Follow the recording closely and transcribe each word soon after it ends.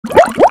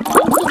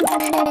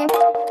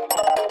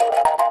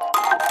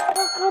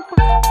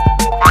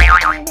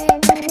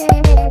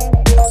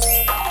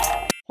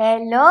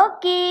Hello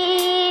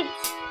kids!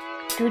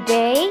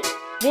 Today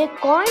we're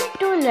going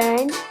to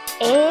learn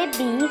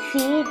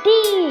ABCD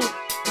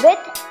with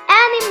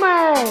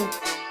animals.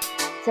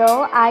 So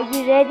are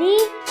you ready?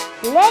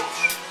 Let's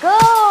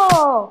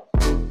go!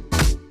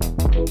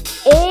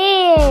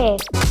 A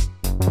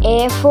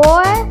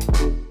for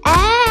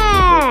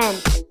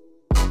ant.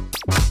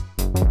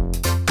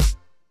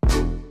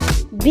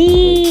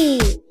 B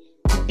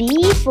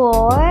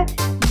for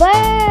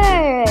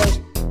bird.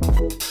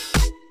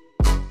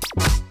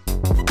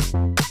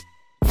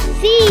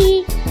 C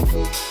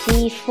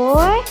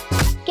for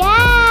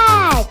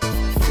cat.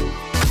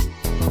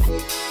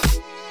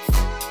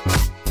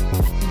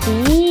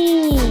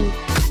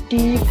 D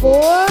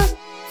for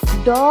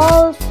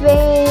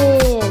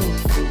dolphin.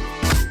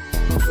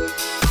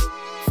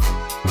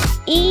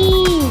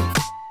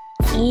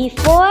 E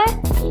for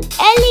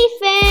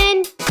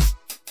elephant.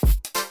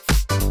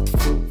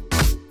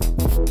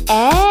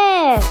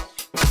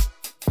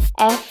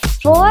 F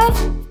for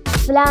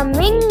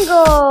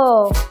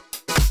flamingo.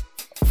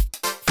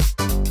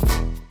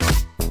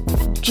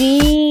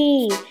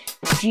 G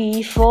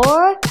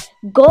for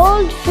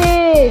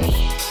goldfish.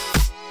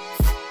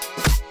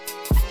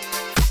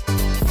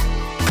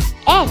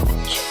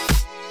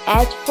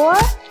 H for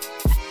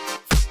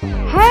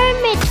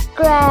hermit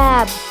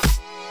crab.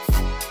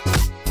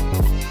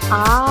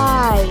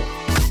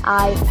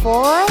 I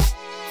for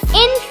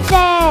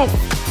insect.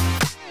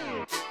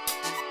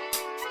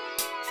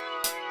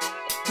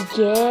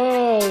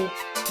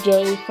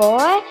 J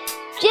for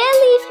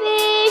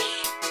jellyfish.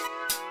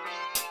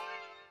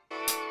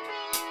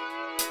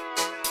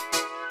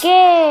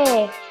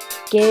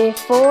 K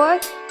for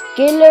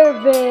killer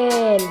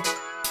whale.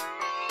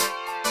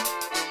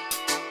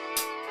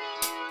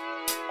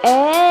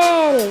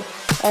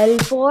 L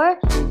for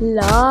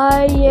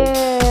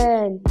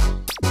lion.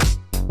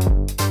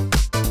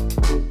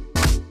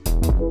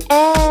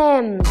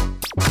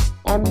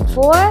 M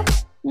for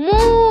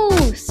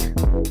moose.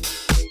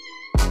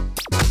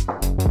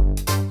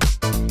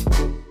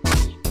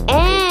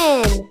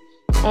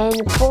 N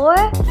for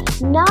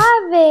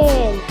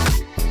narwhal.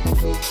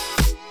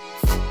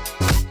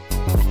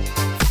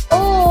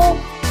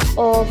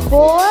 O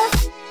for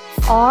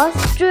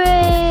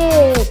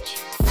ostrich.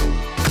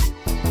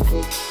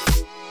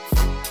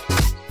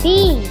 P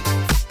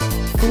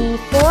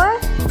for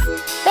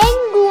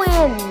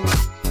penguin.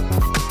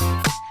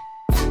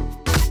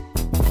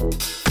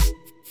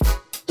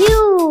 Q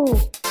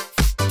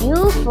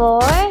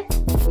for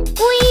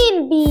queen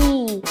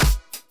bee.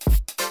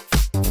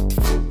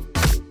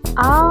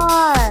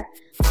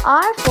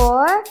 R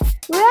for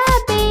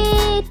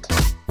rabbit.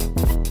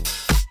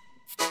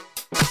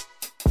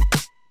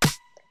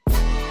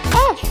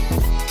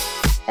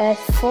 S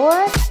for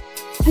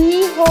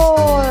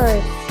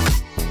seahorse.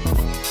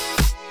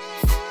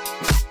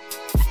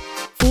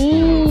 T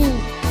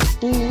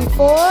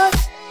for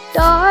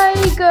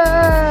tiger.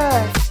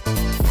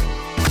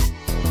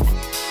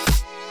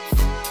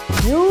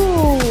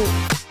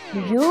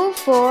 U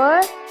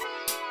for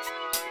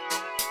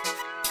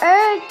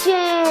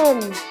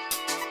urchin.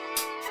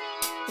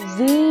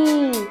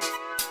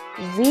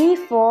 V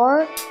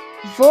for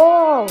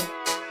vole.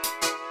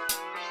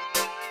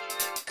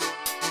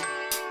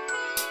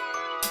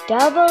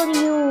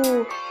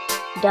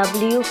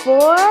 W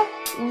for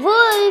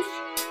wolf.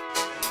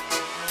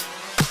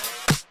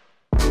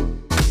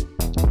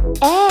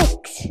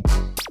 X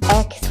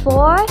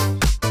for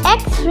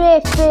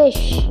X-ray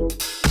fish.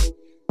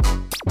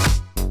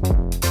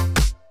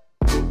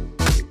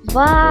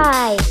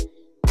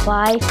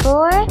 Y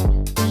for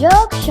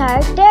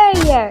Yorkshire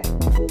Terrier.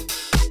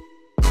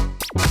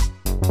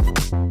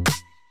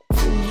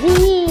 Z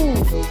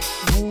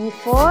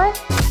for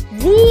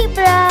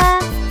zebra.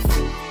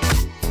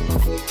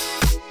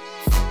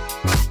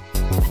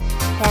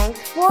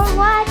 Thanks for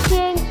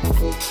watching.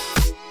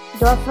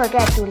 Don't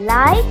forget to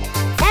like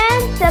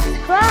and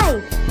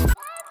subscribe.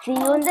 See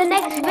you in the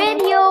next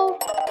video.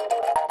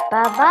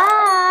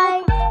 Bye-bye.